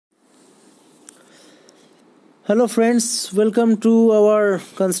Hello friends, welcome to our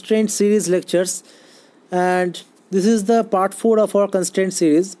constraint series lectures, and this is the part 4 of our constraint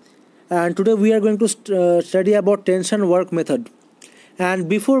series, and today we are going to study about tension work method. And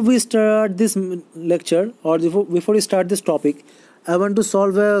before we start this lecture, or before we start this topic, I want to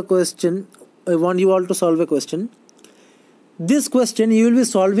solve a question. I want you all to solve a question. This question you will be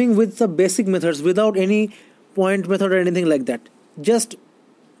solving with the basic methods without any point method or anything like that. Just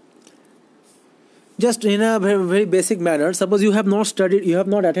in a very, very basic manner. Suppose you have not studied, you have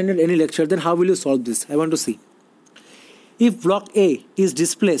not attended any lecture, then how will you solve this? I want to see. If block A is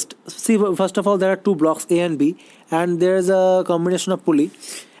displaced, see, first of all there are two blocks A and B, and there is a combination of pulley,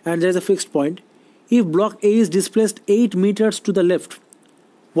 and there is a fixed point. If block A is displaced 8 meters to the left,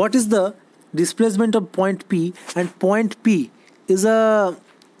 what is the displacement of point P? And point P is a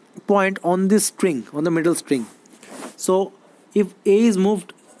point on this string, on the middle string. So if A is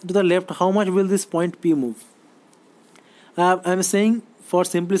moved to the left, how much will this point P move? I am saying for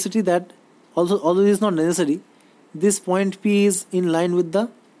simplicity that although it is not necessary, this point P is in line with the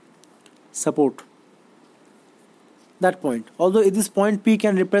support. That point. Although this point P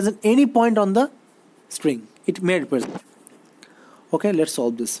can represent any point on the string, it may represent. Okay, let's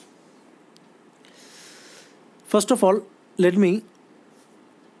solve this. First of all, let me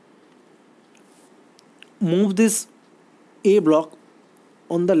move this A block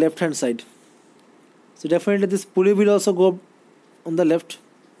on the left hand side. So definitely this pulley will also go on the left.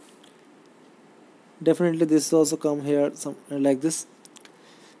 Definitely this also come here, something like this.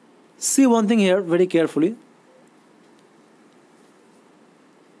 See one thing here very carefully.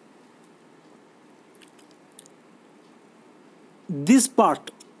 This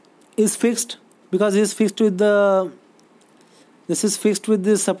part is fixed because it is fixed with this is fixed with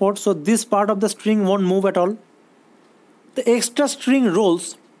this support, so this part of the string won't move at all. The extra string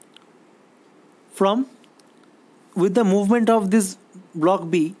rolls from with the movement of this block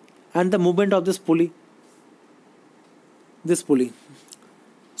B and the movement of this pulley.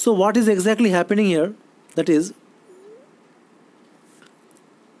 So what is exactly happening here? That is,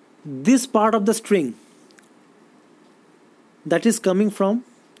 this part of the string that is coming from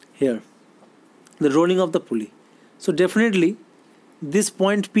here, the rolling of the pulley. So definitely this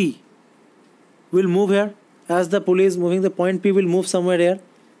point P will move here. As the pulley is moving, the point P will move somewhere here.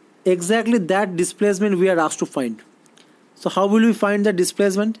 Exactly that displacement we are asked to find. So how will we find the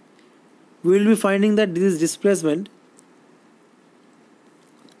displacement? We will be finding that this displacement,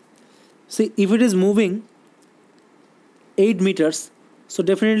 see, if it is moving 8 meters, so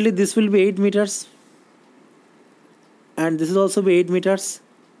definitely this will be 8 meters, and this is also be 8 meters.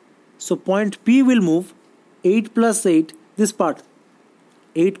 So point P will move 8 plus 8, this part,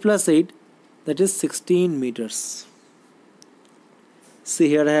 8 plus 8, that is 16 meters. See,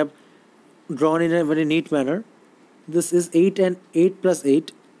 here I have drawn in a very neat manner. This is 8 and 8 plus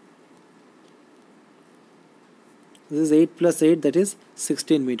 8. This is 8 plus 8, that is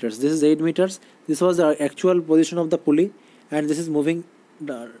 16 meters. This is 8 meters. This was the actual position of the pulley, and this is moving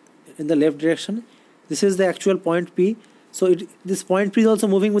in the left direction. This is the actual point P. So this point P is also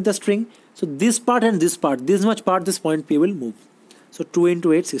moving with the string. So this part and this part, this much part, this point P will move. So 2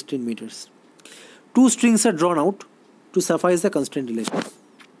 into 8, 16 meters. Two strings are drawn out to suffice the constraint relation.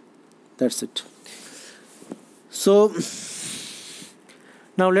 That's it. So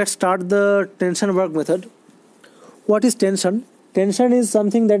now let's start the tension work method. What is tension? Tension is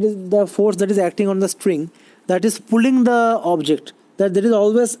something that is the force that is acting on the string, that is pulling the object. That there is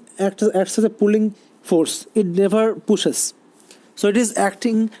always acts as a pulling force. It never pushes. So it is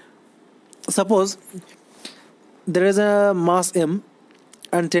acting. Suppose there is a mass M,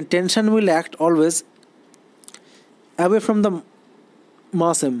 and tension will act always away from the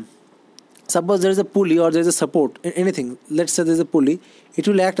mass M. Suppose there is a pulley or there is a support, anything, let's say there is a pulley, it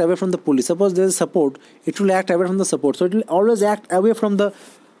will act away from the pulley. Suppose there is a support, it will act away from the support. So it will always act away from the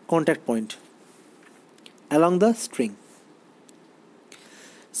contact point along the string.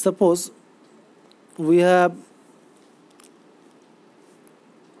 Suppose we have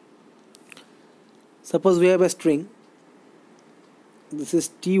a string. This is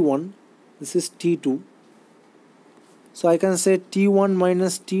T1, this is T2. So I can say T1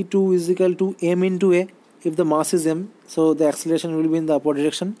 minus T2 is equal to M into A if the mass is M. So the acceleration will be in the upward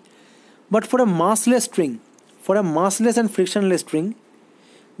direction. But for a massless string, for a massless and frictionless string,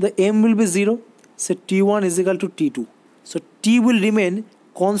 the M will be 0. So T1 is equal to T2. So T will remain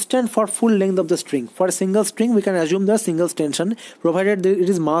constant for full length of the string. For a single string, we can assume the single tension, provided it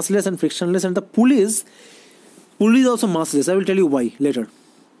is massless and frictionless, and the pulley is also massless. I will tell you why later.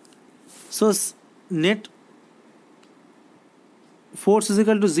 So net force is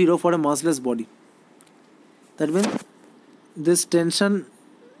equal to 0 for a massless body. That means this tension,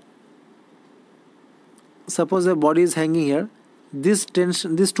 suppose the body is hanging here, this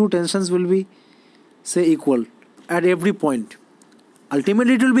tension, these two tensions will be say equal at every point.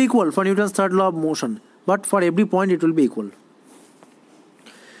 Ultimately it will be equal for Newton's third law of motion, but for every point it will be equal.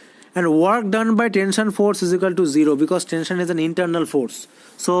 And work done by tension force is equal to 0, because tension is an internal force.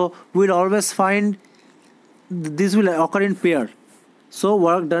 So we'll always find this will occur in pair. So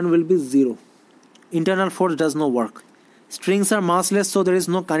work done will be 0. Internal force does no work. Strings are massless, so there is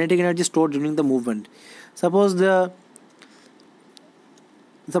no kinetic energy stored during the movement. Suppose there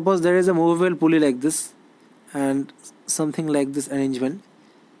is a movable pulley like this and something like this arrangement.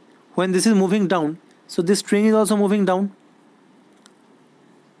 When this is moving down, so this string is also moving down.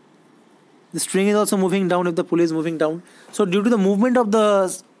 The string is also moving down if the pulley is moving down. So due to the movement of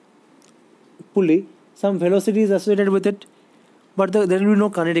the pulley, some velocity is associated with it, but there will be no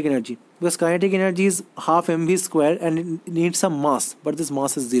kinetic energy, because kinetic energy is half mv square and it needs some mass, but this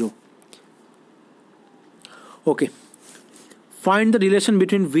mass is 0. Okay, find the relation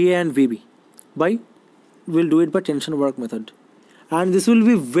between VA and VB we'll do it by tension work method, and this will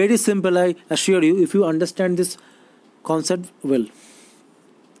be very simple, I assure you, if you understand this concept well.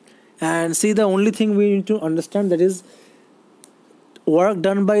 And see, the only thing we need to understand, that is work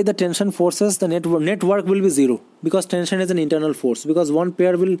done by the tension forces, the net work will be 0, because tension is an internal force, because one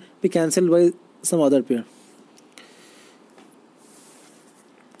pair will be cancelled by some other pair.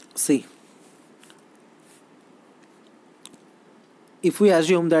 See, if we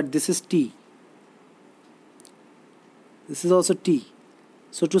assume that this is T, this is also T,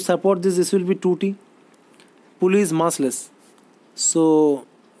 so to support this will be 2T. Pulley is massless, so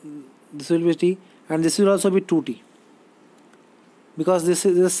this will be T, and this will also be 2T, because this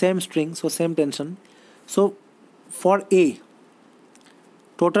is the same string, so same tension. So for A,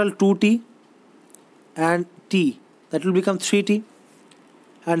 total 2T and T, that will become 3T,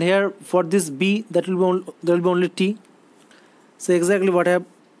 and here for this B, that will be only T. So exactly what I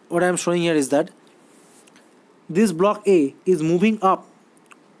am showing here is that this block A is moving up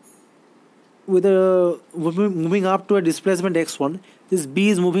moving up to a displacement x1. This B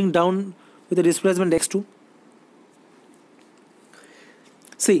is moving down with a displacement x2.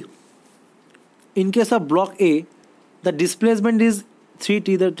 See, in case of block A, the displacement is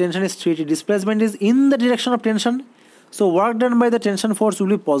 3T, the tension is 3T. Displacement is in the direction of tension, so work done by the tension force will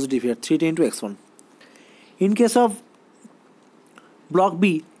be positive here, 3T into x1. In case of block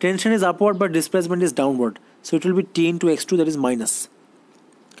B, tension is upward but displacement is downward, so it will be T into x2, that is minus.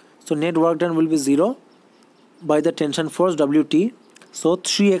 So net work done will be 0 by the tension force Wt. So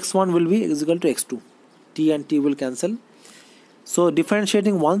 3x1 will be is equal to x2. T and T will cancel. So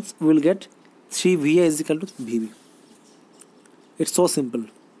differentiating once, we will get 3Va is equal to Vb. It's so simple.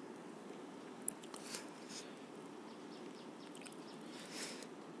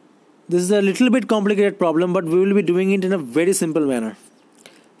 This is a little bit complicated problem, but we will be doing it in a very simple manner.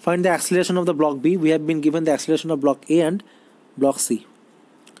 Find the acceleration of the block B. We have been given the acceleration of block A and block C.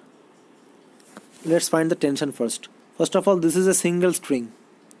 Let's find the tension first. First of all, this is a single string,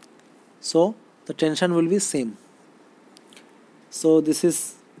 so the tension will be same. So this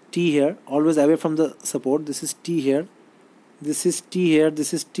is T here, always away from the support. This is T here, this is T here,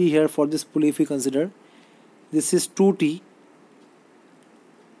 this is T here for this pulley if we consider. This is 2T,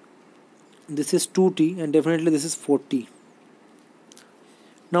 this is 2T, and definitely this is 4T.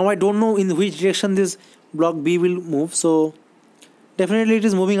 Now I don't know in which direction this block B will move, so definitely it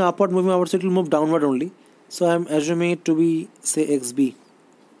is moving upward, so it will move downward only. So I am assuming it to be, say, XB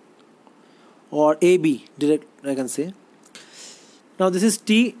or AB direct, I can say. Now this is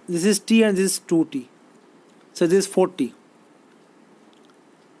T, and this is 2T. So this is 4T.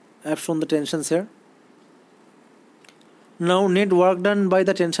 I have shown the tensions here. Now net work done by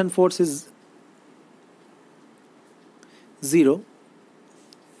the tension force is 0.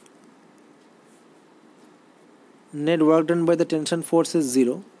 Net work done by the tension force is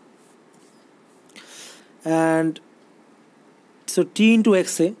 0. And so T into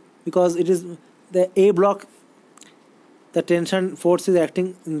XA, because it is the A block, the tension force is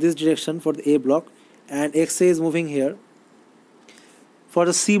acting in this direction for the A block, and XA is moving here. For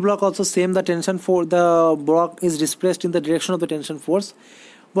the C block also same, the tension for the block is displaced in the direction of the tension force.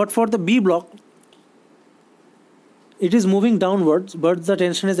 But for the B block, it is moving downwards, but the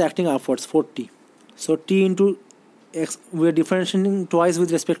tension is acting upwards, 4T. So T into X, we are differentiating twice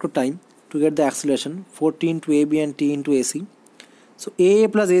with respect to time to get the acceleration, 4T into AB and T into AC. So AA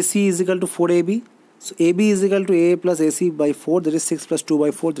plus AC is equal to 4AB. So AB is equal to AA plus AC by 4, that is 6 plus 2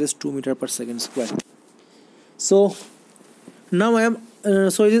 by 4, that is 2 meter per second square. So now I am,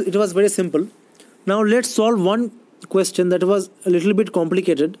 it was very simple. Now let's solve one question that was a little bit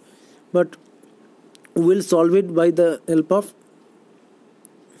complicated, but we'll solve it by the help of.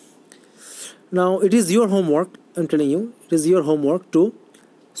 Now it is your homework, I'm telling you, it is your homework to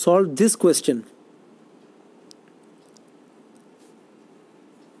solve this question.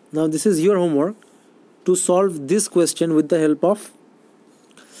 Now this is your homework to solve this question with the help of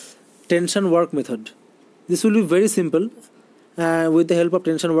tension work method. This will be very simple with the help of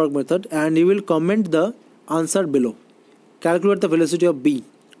tension work method, and you will comment the answer below. Calculate the velocity of B.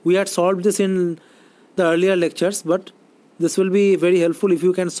 We had solved this in the earlier lectures, but this will be very helpful if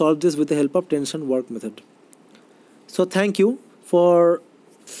you can solve this with the help of tension work method. So thank you for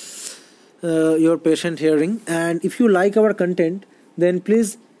your patient hearing, and if you like our content, then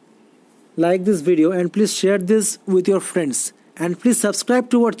please like this video and please share this with your friends, and please subscribe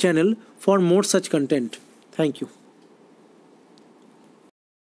to our channel for more such content. Thank you.